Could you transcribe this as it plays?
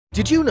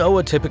Did you know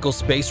a typical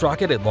space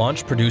rocket at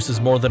launch produces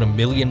more than 1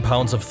 million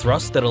pounds of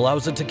thrust that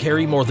allows it to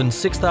carry more than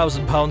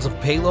 6,000 pounds of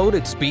payload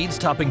at speeds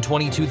topping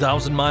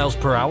 22,000 miles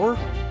per hour?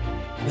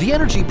 The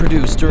energy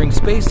produced during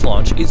space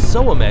launch is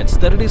so immense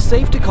that it is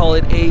safe to call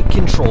it a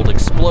controlled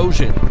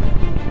explosion.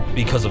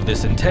 Because of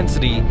this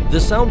intensity, the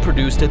sound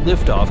produced at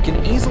liftoff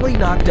can easily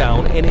knock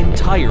down an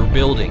entire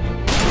building.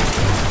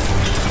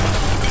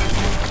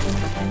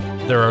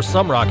 There are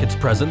some rockets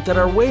present that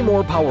are way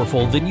more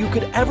powerful than you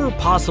could ever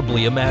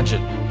possibly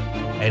imagine.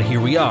 And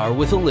here we are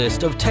with a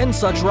list of 10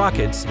 such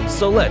rockets,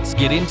 so let's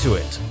get into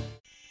it.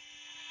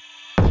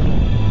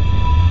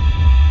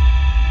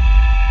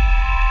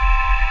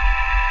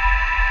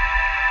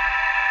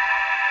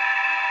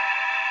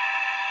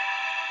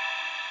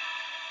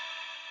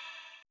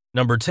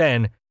 Number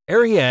 10.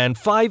 Ariane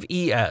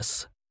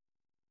 5ES.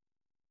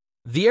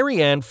 The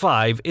Ariane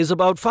 5 is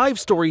about 5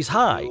 stories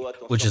high,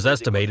 which is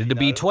estimated to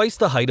be twice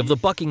the height of the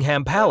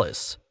Buckingham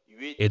Palace.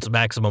 Its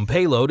maximum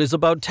payload is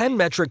about 10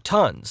 metric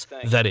tons,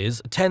 that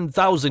is,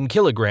 10,000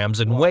 kilograms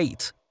in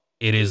weight.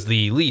 It is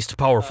the least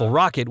powerful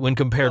rocket when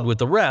compared with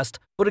the rest,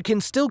 but it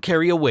can still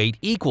carry a weight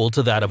equal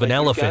to that of an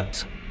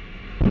elephant.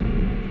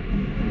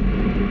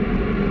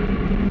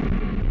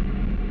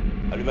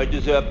 Allumage de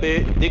CAP,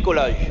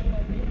 décollage.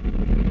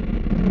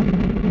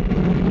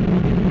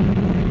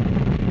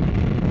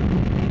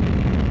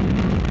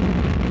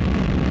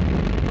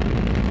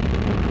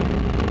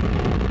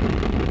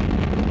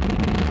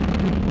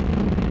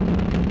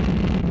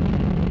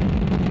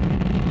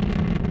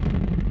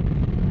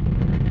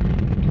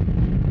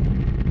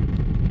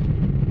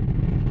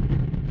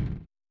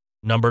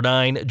 Number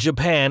 9.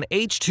 Japan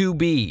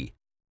H-2B.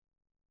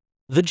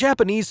 The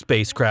Japanese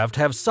spacecraft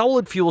have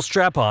solid fuel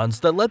strap-ons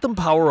that let them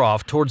power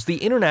off towards the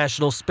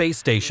International Space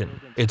Station.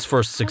 Its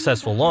first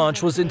successful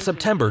launch was in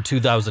September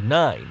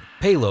 2009.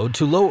 Payload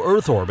to low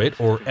Earth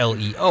orbit, or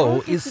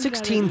LEO, is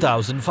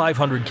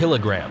 16,500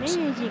 kilograms.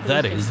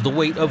 That is the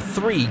weight of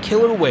 3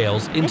 killer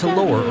whales into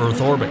lower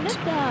Earth orbit.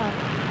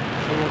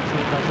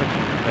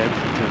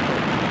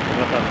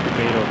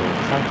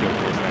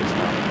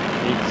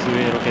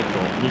 H2A ロケット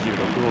26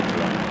号機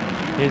は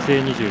平成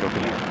26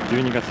年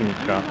12月3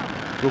日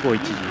午後1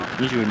時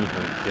22分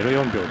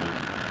04秒に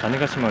種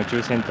子島宇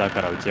宙センター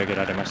から打ち上げ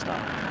られました。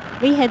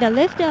We had a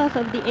liftoff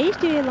of the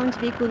H2A launch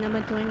vehicle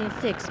number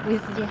 26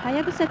 with the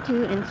Hayabusa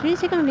 2 and 3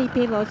 secondary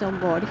payloads on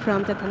board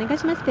from the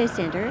Tanegashima Space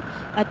Center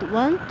at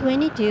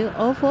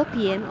 1:22:04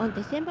 p.m. on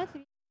December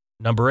 3.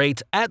 Number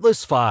 8.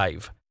 Atlas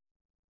V.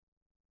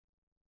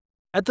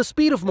 At the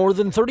speed of more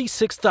than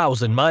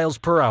 36,000 miles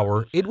per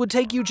hour, it would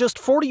take you just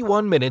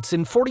 41 minutes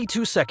and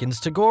 42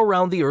 seconds to go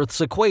around the Earth's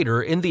equator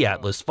in the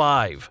Atlas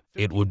V.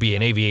 It would be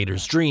an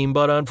aviator's dream,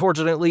 but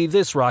unfortunately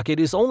this rocket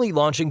is only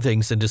launching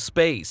things into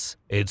space.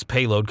 Its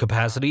payload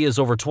capacity is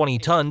over 20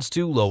 tons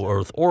to low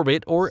Earth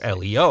orbit, or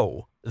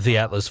LEO. The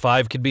Atlas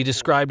V can be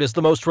described as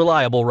the most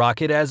reliable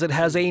rocket as it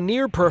has a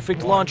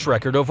near-perfect launch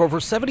record of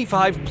over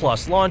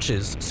 75-plus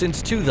launches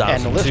since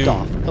 2002. And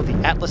liftoff of the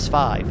Atlas V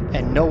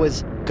and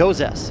NOAA's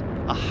GOES,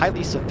 a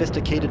highly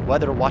sophisticated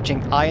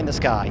weather-watching eye in the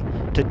sky,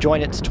 to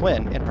join its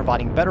twin in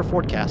providing better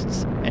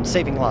forecasts and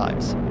saving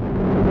lives.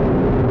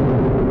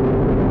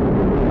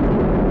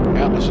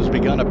 Atlas has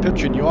begun a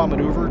pitch and yaw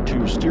maneuver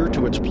to steer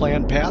to its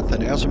planned path,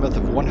 an azimuth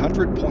of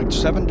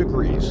 100.7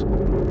 degrees.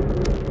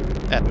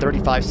 At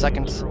 35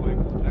 seconds,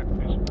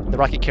 the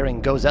rocket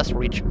carrying GOES will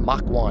reach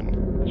Mach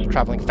 1,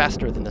 traveling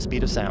faster than the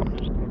speed of sound.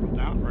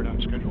 Right on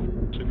schedule.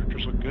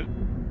 Signatures look good.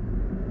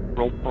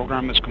 Roll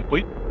program is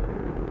complete.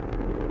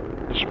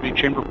 The speed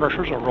chamber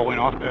pressures are rolling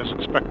off as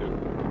expected.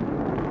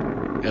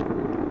 At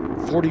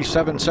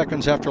 47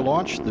 seconds after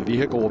launch, the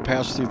vehicle will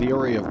pass through the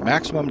area of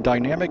maximum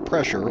dynamic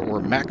pressure,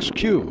 or max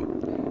Q.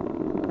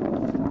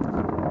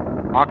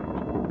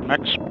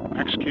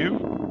 Max Q.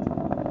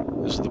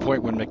 This is the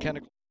point when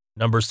mechanical...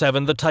 Number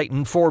 7. The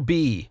Titan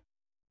 4B.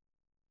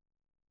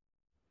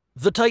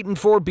 The Titan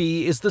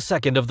 4B is the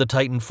second of the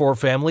Titan IV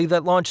family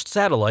that launched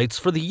satellites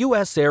for the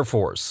U.S. Air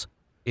Force.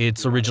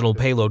 Its original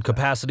payload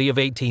capacity of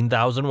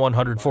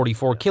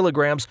 18,144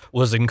 kilograms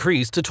was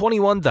increased to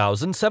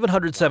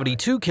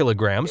 21,772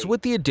 kilograms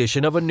with the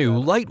addition of a new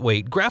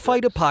lightweight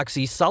graphite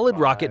epoxy solid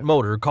rocket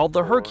motor called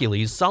the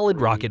Hercules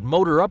Solid Rocket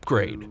Motor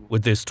Upgrade.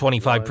 With this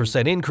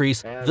 25%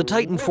 increase, the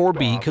Titan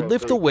 4B could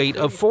lift the weight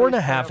of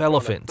 4.5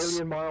 elephants.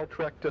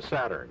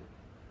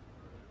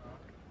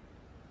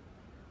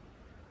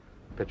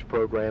 Pitch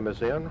program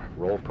is in,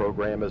 roll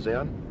program is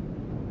in.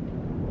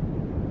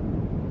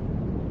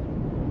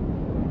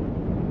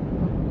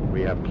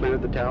 We have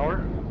cleared the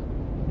tower,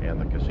 and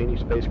the Cassini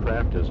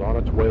spacecraft is on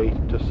its way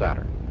to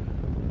Saturn.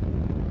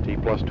 T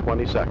plus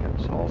 20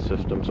 seconds. All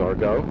systems are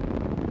go.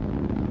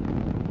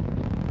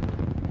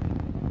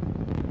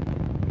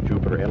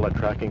 Jupiter Inlet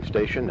Tracking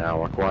Station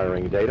now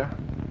acquiring data.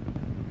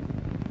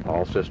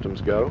 All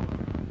systems go.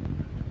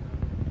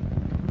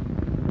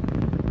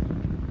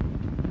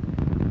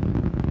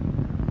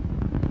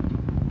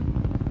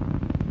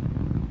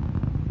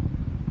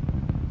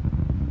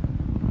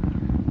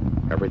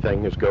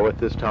 Everything is go at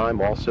this time.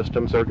 All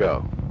systems are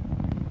go.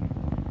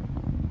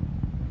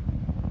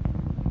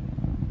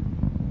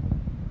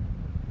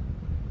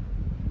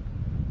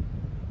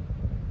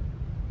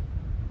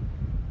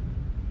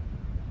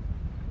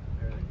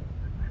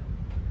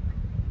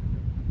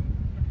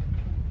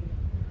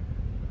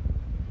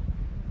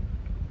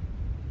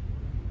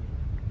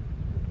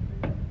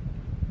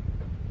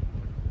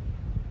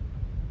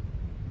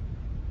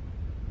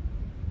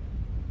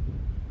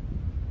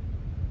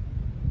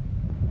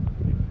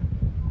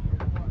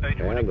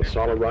 And the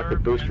solid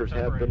rocket boosters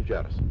have been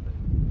jettisoned.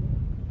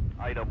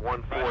 Item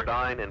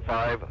 149 and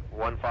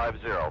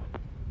 5150.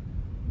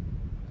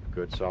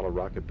 Good solid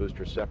rocket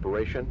booster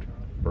separation.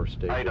 First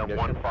stage Item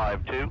ignition.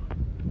 152.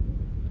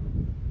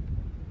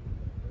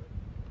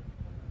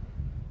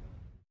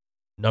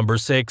 Number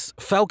 6,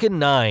 Falcon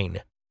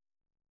 9.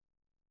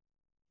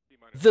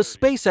 The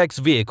SpaceX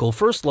vehicle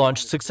first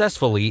launched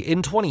successfully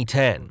in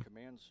 2010.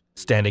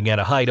 Standing at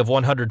a height of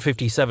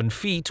 157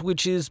 feet,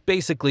 which is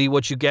basically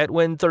what you get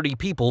when 30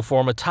 people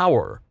form a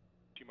tower.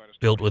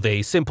 Built with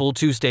a simple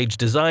two-stage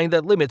design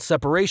that limits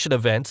separation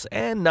events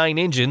and 9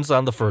 engines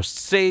on the first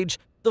stage,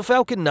 the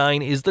Falcon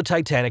 9 is the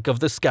Titanic of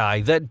the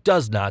sky that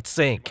does not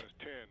sink.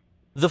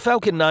 The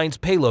Falcon 9's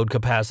payload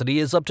capacity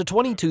is up to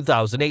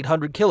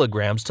 22,800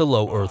 kilograms to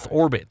low Earth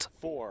orbit.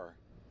 4,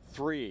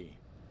 3,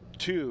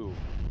 2,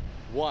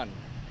 1.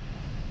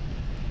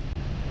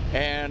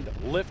 And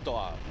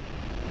liftoff.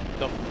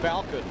 The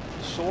Falcon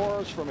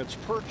soars from its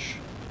perch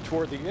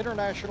toward the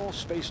International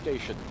Space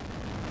Station,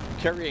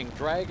 carrying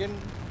Dragon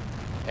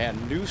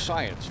and new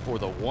science for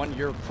the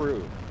one-year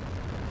crew.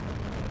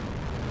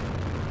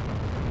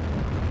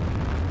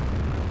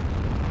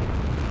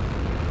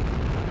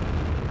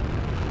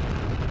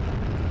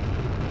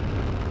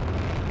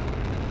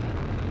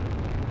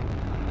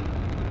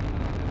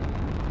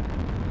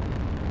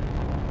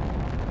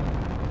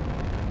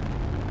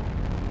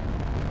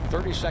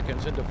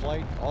 Seconds into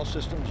flight, all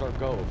systems are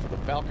go for the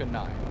Falcon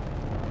 9.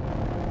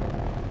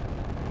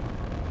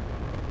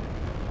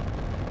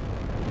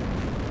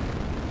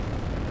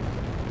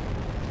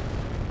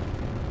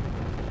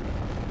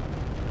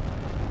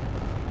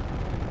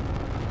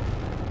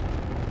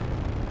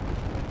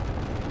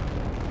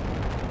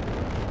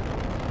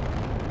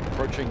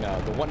 Approaching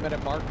the 1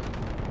 minute mark.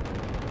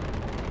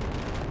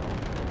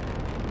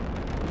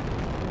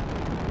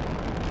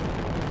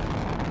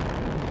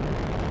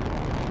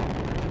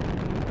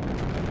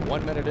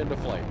 One minute into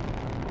flight.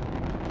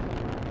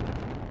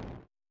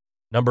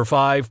 Number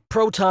 5,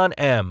 Proton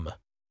M.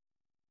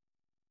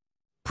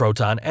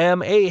 Proton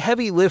M, a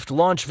heavy lift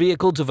launch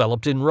vehicle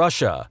developed in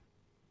Russia.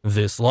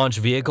 This launch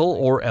vehicle,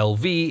 or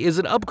LV, is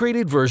an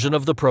upgraded version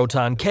of the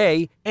Proton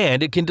K,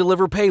 and it can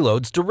deliver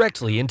payloads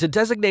directly into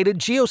designated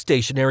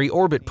geostationary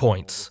orbit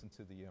points.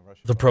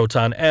 The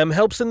Proton M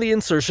helps in the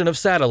insertion of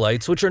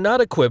satellites which are not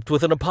equipped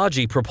with an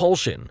apogee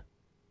propulsion.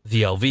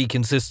 The LV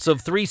consists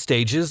of 3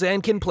 stages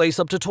and can place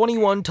up to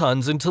 21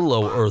 tons into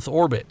low Earth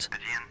orbit.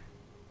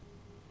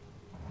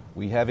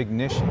 We have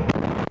ignition.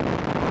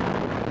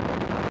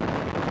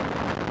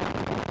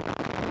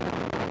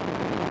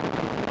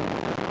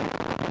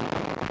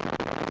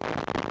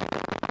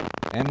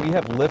 And we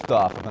have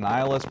liftoff of an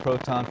ILS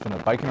Proton from the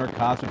Baikonur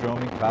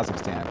Cosmodrome in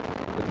Kazakhstan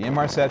with the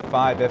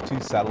Inmarsat-5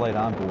 F2 satellite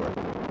on board.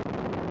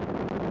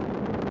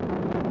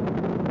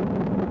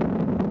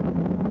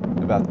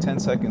 About 10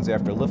 seconds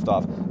after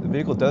liftoff, the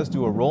vehicle does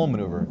do a roll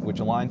maneuver, which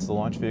aligns the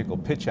launch vehicle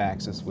pitch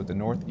axis with the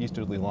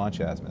northeasterly launch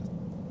azimuth.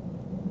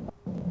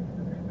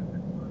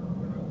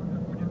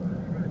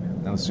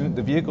 Now,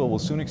 the vehicle will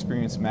soon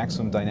experience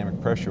maximum dynamic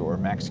pressure, or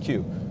max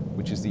Q,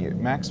 which is the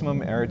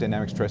maximum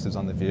aerodynamic stresses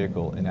on the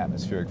vehicle in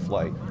atmospheric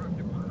flight.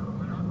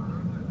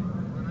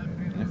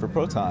 And for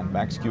Proton,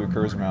 max Q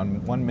occurs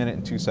around 1 minute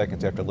and 2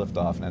 seconds after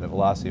liftoff and at a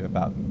velocity of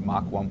about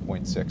Mach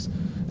 1.6,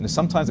 and is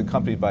sometimes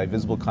accompanied by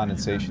visible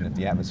condensation if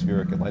the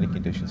atmospheric and lighting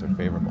conditions are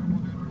favorable.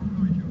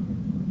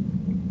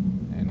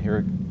 And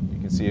here you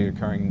can see it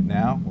occurring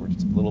now. We're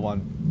just a little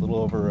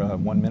over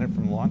 1 minute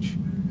from launch,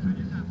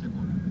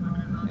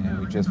 and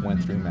we just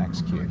went through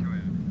max Q.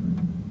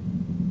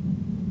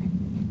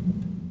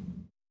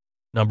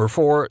 Number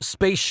 4,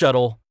 Space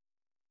Shuttle.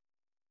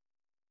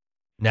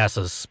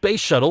 NASA's Space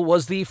Shuttle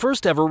was the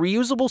first ever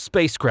reusable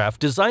spacecraft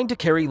designed to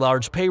carry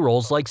large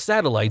payrolls like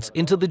satellites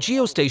into the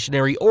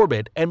geostationary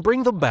orbit and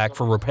bring them back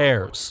for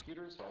repairs.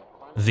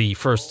 The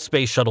first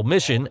Space Shuttle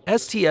mission,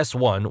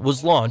 STS-1,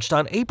 was launched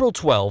on April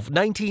 12,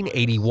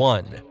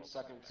 1981.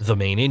 The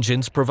main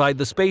engines provide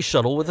the Space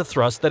Shuttle with a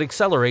thrust that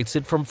accelerates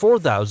it from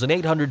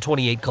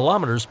 4,828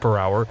 kilometers per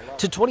hour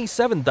to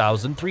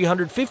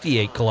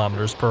 27,358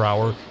 kilometers per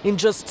hour in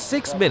just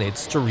 6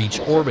 minutes to reach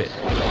orbit.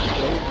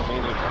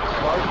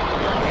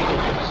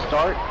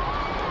 Start,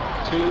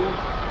 2,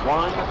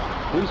 1,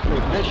 booster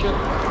ignition,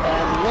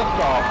 and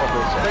liftoff of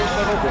the Space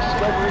Shuttle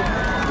Discovery,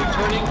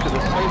 returning to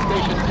the space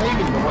station,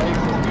 paving the way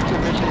for future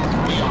missions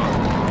beyond.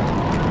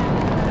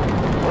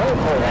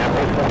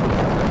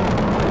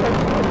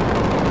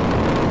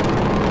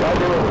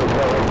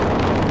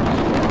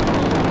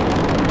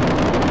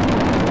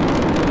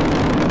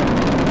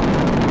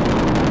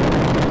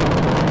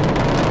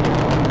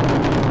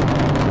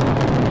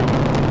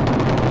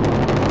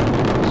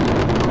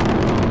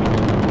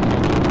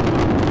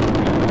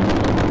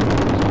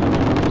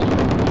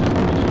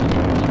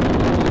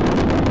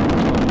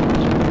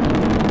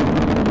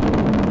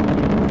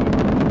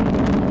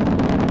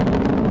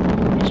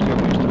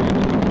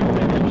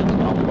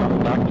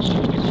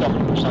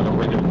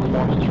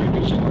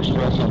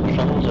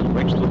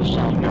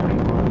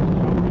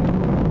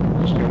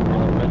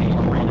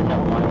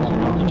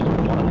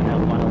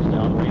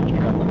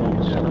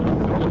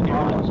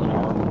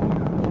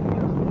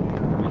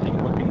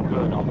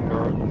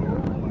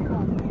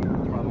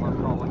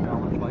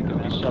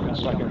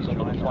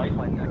 flight.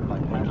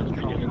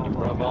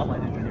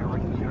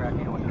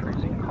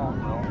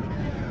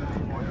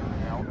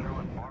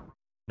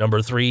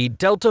 Number 3,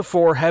 Delta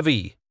IV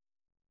Heavy.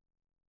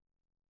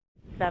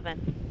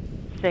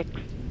 7, 6,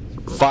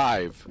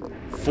 5,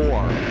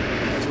 4,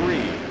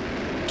 3,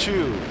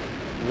 2,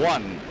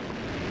 1.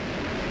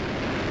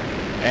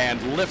 And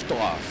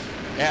liftoff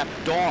at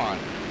dawn,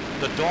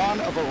 the dawn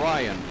of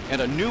Orion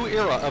and a new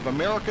era of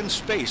American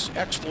space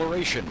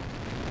exploration.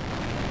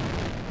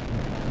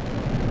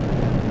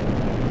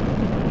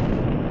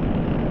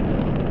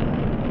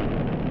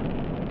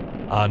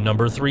 On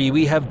number 3,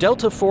 we have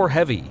Delta IV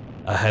Heavy,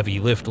 a heavy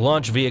lift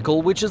launch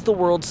vehicle which is the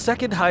world's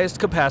second highest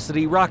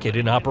capacity rocket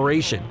in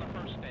operation.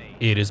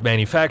 It is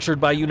manufactured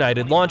by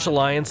United Launch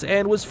Alliance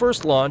and was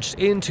first launched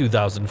in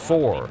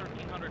 2004.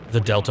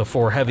 The Delta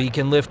IV Heavy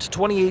can lift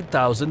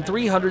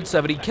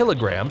 28,370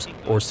 kilograms,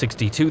 or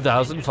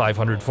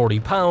 62,540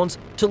 pounds,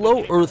 to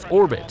low Earth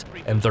orbit,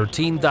 and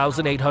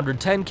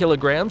 13,810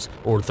 kilograms,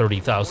 or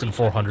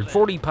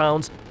 30,440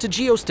 pounds, to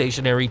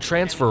geostationary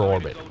transfer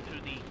orbit.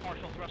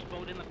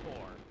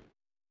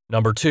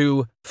 Number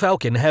 2,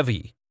 Falcon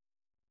Heavy.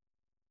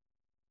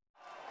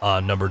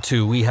 On number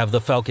 2, we have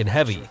the Falcon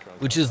Heavy,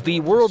 which is the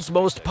world's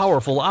most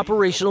powerful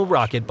operational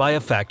rocket by a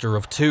factor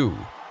of 2.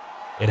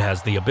 It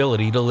has the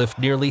ability to lift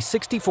nearly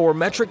 64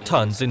 metric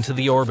tons into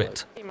the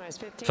orbit.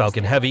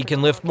 Falcon Heavy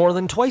can lift more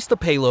than twice the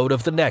payload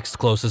of the next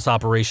closest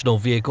operational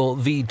vehicle,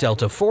 the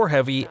Delta IV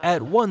Heavy,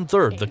 at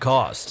 1/3 the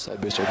cost.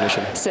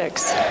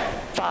 6,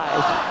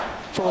 5,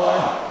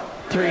 4,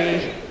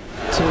 3,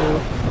 2,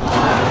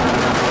 1.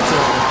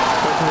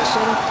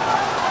 Ignition.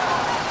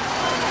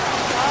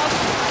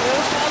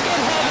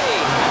 Falcon Heavy.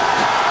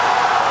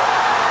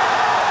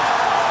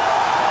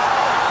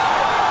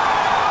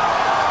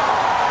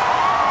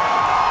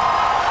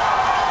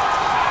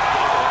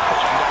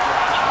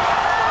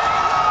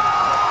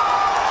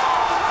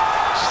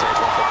 Stage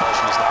 1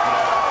 propulsion is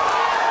nominal.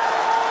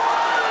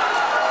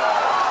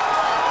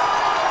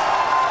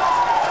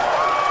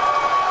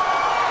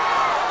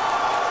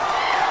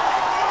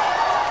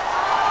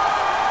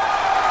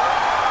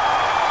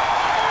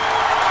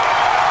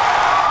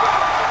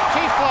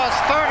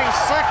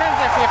 Seconds,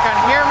 if you can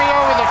hear me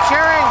over the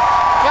cheering.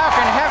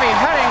 Falcon Heavy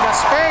heading to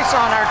space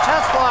on our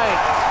test flight.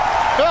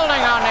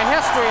 Building on the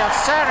history of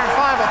Saturn V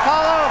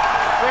Apollo,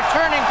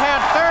 returning pad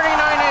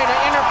 39A to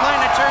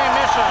interplanetary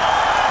missions.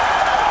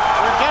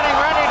 We're getting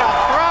ready to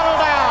throttle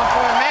down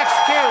for max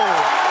Q.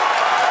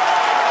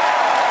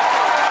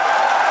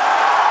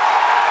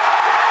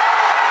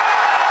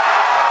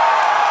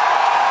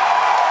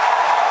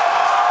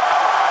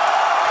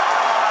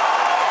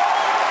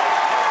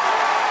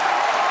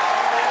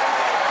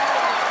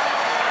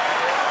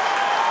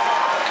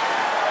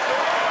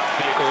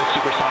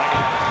 Supersonic.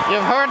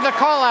 You've heard the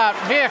call out.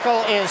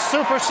 Vehicle is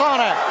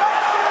supersonic.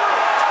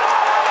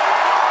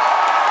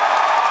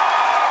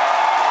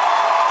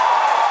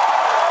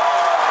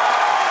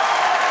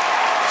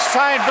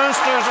 Side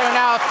boosters are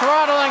now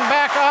throttling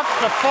back up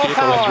to full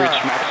Vehicle power. has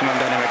reached maximum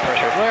dynamic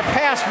pressure. We're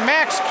past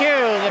max Q,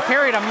 the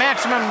period of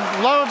maximum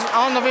loads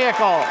on the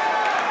vehicle.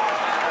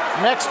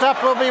 Next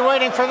up, we'll be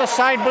waiting for the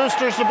side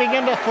boosters to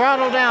begin to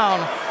throttle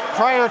down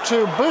prior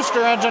to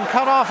booster engine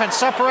cutoff and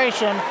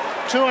separation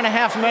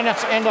 2.5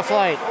 minutes into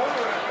flight.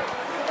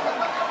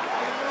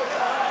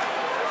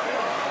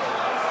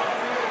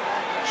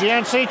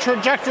 GNC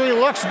trajectory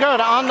looks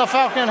good on the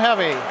Falcon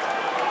Heavy.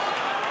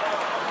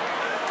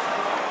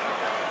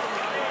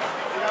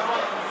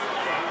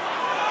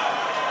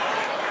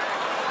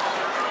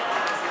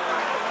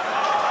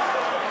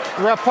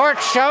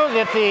 Reports show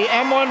that the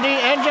M1D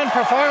engine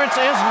performance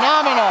is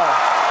nominal.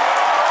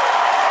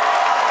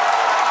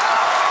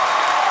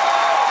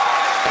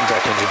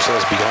 Contact engine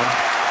says begun.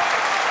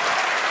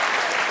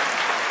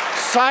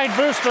 Side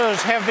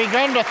boosters have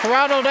begun to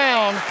throttle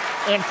down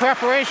in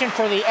preparation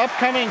for the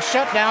upcoming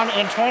shutdown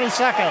in 20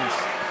 seconds.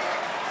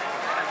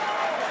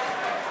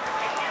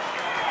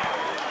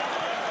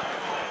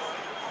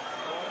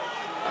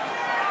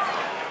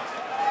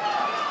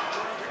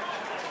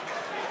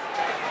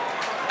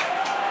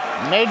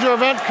 Major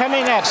event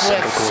coming up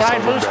with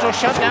side booster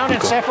shutdown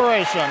and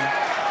separation.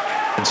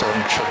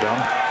 Inside shutdown.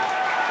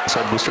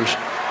 Side boosters.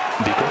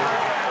 Vehicle.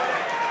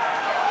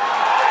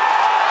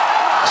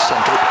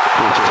 Center.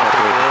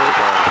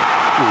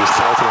 We're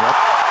throttling up.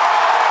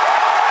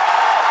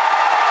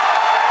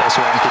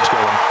 S1 keeps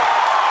going.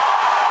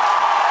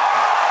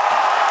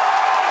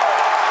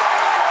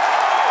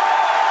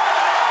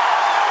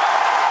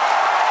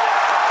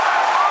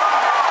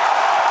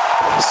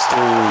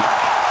 Still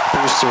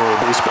booster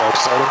base bar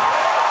excited.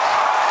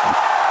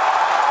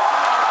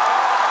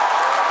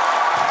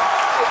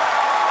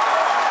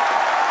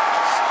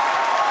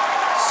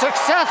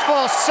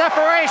 Successful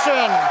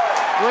separation.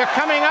 We're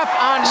coming up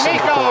on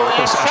MECO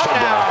and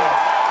shutdown.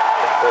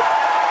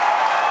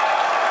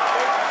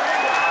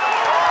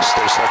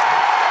 Stay set.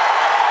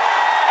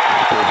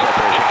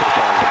 Separation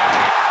confirmed.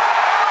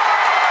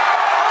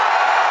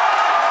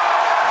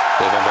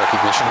 They've on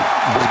recognition.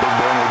 This big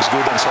burn looks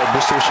good on side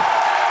boosters.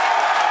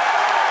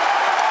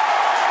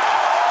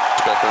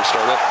 check and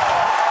start it.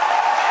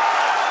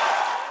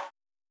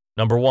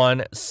 Number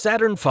 1,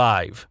 Saturn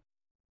V.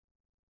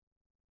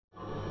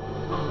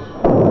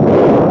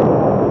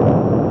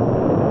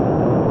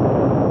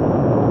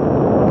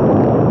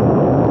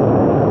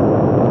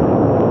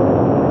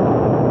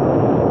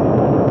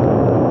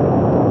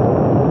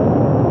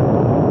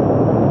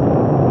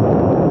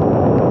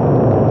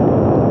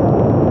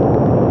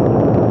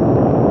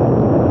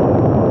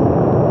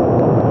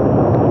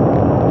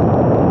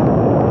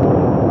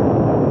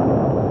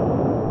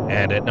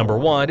 And at number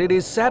 1, it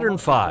is Saturn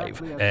V,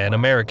 an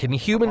American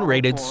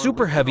human-rated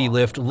super heavy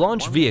lift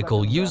launch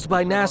vehicle used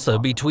by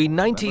NASA between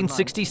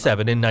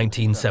 1967 and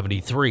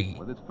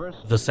 1973.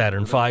 The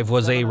Saturn V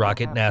was a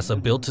rocket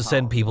NASA built to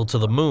send people to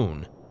the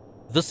moon.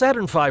 The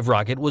Saturn V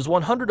rocket was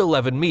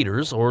 111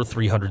 meters or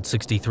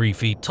 363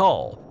 feet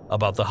tall,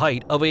 about the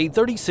height of a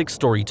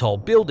 36-story tall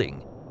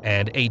building,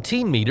 and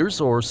 18 meters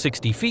or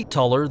 60 feet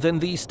taller than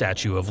the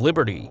Statue of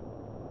Liberty.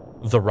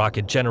 The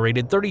rocket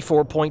generated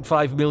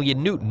 34.5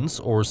 million newtons,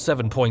 or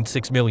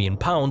 7.6 million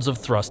pounds of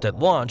thrust at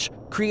launch,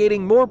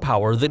 creating more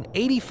power than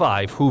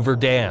 85 Hoover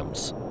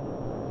dams.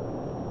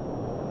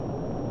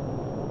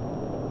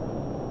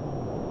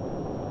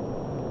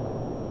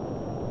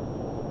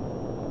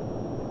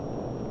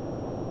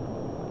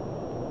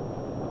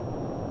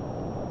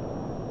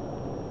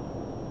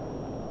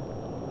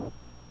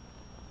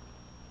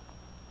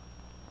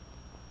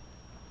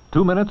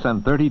 Two minutes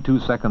and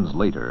 32 seconds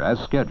later, as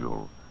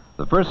scheduled,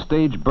 the first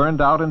stage burned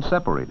out and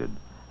separated,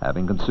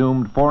 having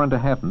consumed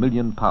 4.5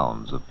 million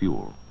pounds of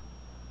fuel.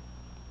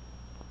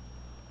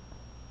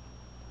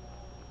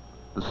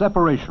 The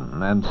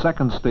separation and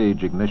second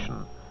stage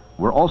ignition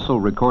were also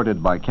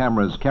recorded by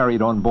cameras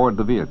carried on board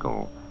the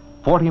vehicle,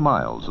 40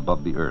 miles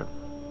above the Earth.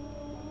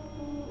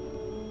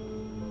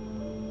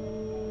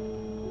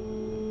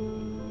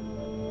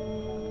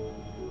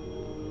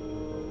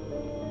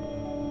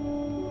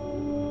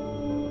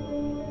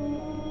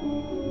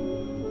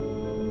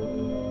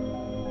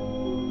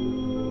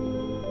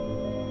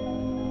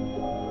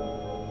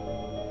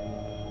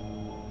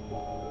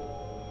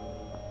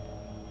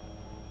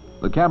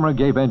 The camera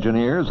gave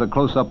engineers a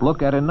close-up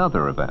look at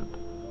another event,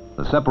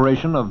 the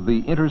separation of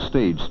the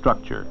interstage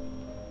structure.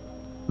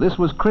 This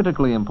was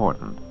critically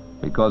important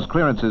because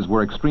clearances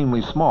were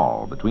extremely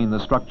small between the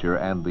structure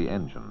and the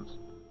engines.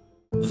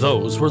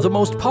 Those were the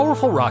most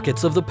powerful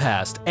rockets of the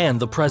past and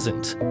the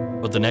present.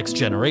 But the next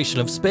generation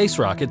of space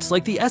rockets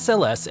like the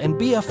SLS and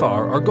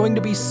BFR are going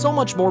to be so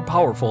much more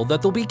powerful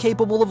that they'll be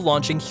capable of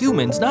launching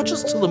humans not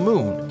just to the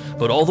moon,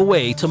 but all the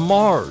way to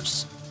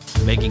Mars,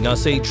 making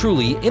us a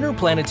truly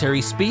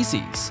interplanetary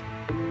species.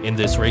 In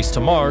this race to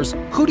Mars,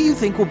 who do you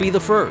think will be the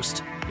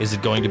first? Is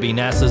it going to be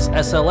NASA's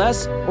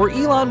SLS or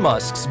Elon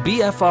Musk's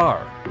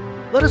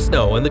BFR? Let us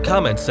know in the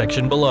comments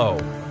section below.